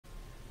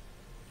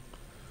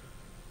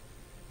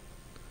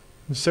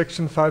In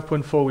section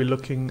 5.4 we're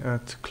looking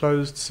at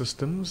closed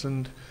systems,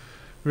 and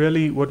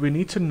really what we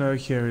need to know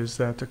here is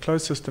that a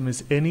closed system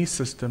is any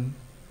system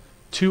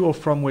to or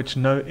from which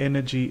no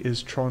energy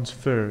is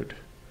transferred.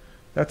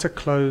 That's a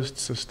closed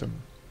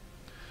system.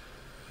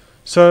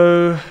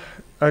 So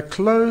a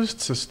closed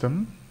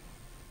system,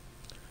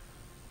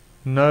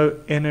 no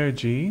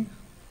energy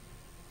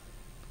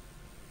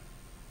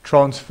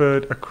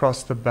transferred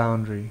across the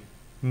boundary.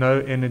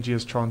 No energy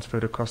is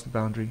transferred across the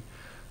boundary.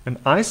 An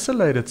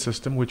isolated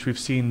system, which we've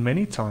seen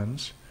many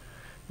times,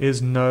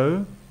 is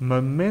no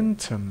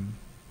momentum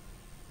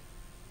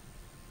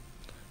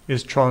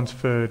is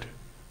transferred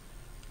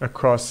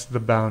across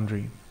the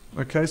boundary.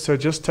 Okay, so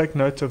just take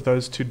note of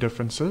those two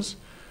differences.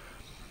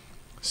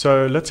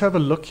 So let's have a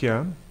look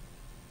here.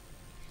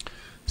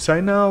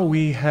 Say now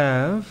we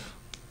have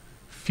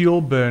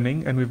fuel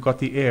burning and we've got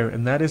the air,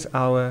 and that is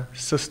our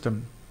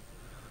system.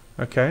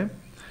 Okay,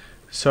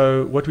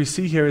 so what we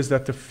see here is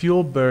that the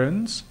fuel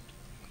burns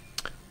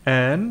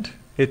and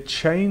it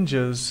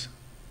changes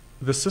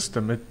the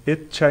system.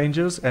 It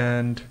changes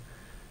and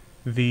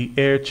the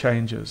air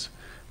changes.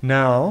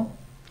 Now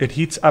it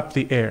heats up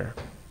the air.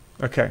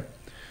 Okay,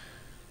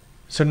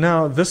 so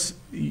now this,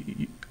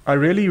 I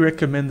really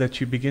recommend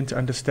that you begin to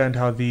understand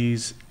how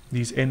these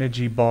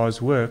energy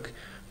bars work.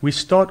 We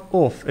start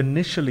off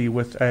initially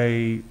with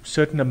a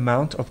certain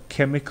amount of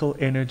chemical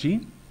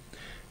energy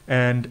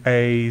and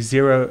a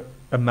zero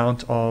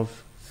amount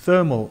of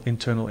thermal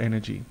internal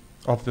energy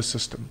of the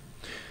system.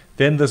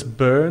 Then this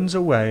burns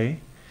away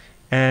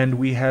and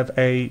we have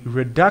a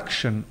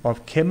reduction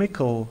of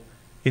chemical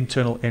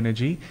internal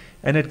energy,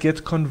 and it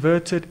gets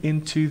converted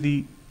into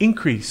the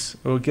increase,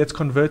 or it gets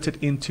converted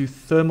into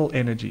thermal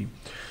energy.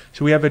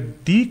 So we have a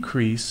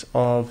decrease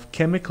of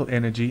chemical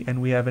energy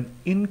and we have an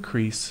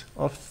increase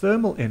of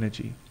thermal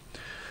energy.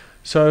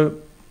 So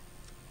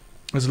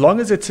as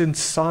long as it's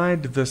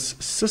inside this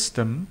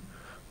system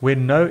where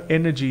no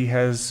energy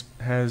has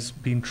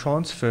been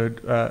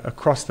transferred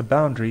across the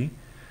boundary,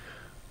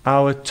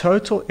 our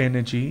total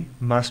energy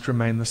must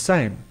remain the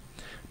same.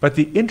 But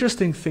the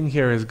interesting thing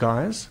here is,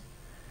 guys,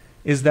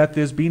 is that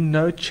there's been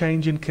no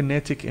change in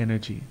kinetic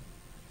energy.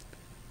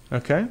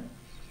 Okay?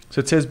 So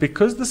it says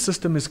because the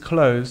system is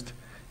closed,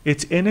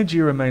 its energy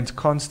remains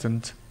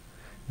constant.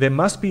 There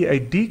must be a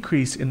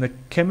decrease in the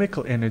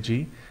chemical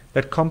energy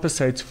that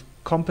compensates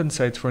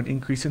for an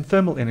increase in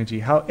thermal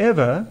energy.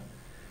 However,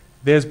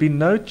 there's been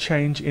no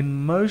change in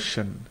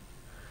motion.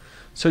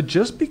 So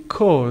just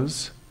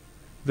because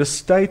the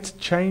state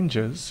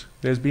changes,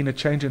 there's been a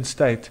change in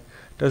state,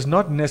 does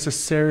not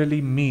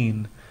necessarily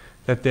mean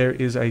that there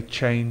is a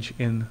change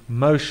in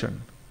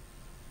motion.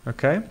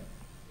 Okay?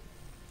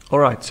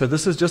 Alright, so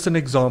this is just an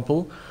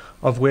example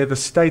of where the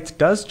state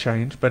does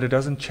change, but it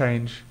doesn't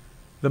change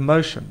the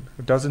motion.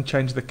 It doesn't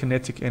change the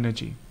kinetic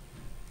energy.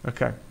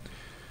 Okay.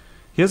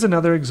 Here's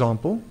another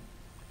example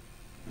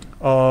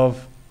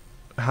of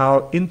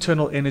how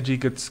internal energy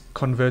gets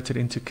converted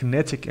into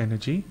kinetic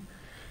energy.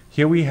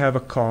 Here we have a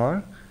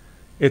car.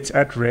 It's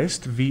at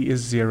rest, V is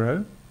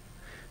 0.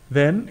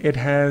 Then it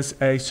has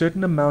a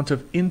certain amount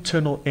of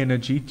internal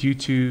energy due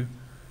to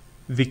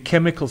the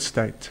chemical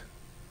state,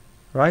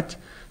 right?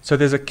 So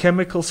there's a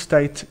chemical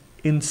state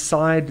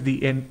inside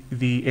the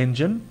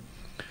engine.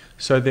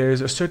 So there's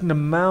a certain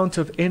amount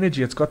of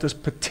energy. It's got this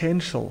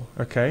potential,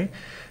 okay?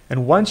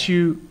 And once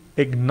you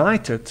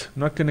ignite it, I'm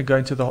not going to go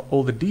into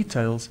all the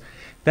details,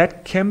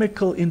 that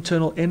chemical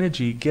internal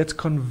energy gets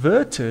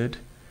converted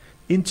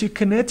into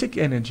kinetic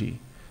energy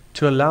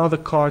to allow the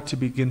car to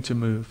begin to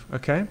move,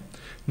 okay?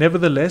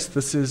 Nevertheless,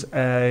 this is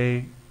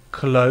a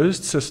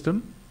closed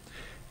system,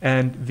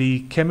 and the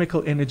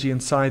chemical energy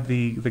inside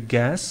the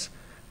gas,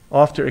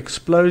 after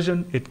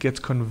explosion, it gets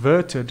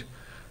converted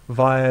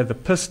via the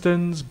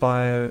pistons,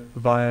 via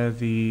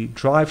the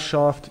drive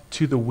shaft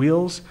to the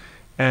wheels,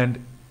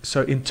 and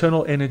so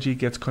internal energy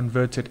gets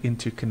converted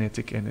into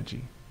kinetic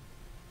energy.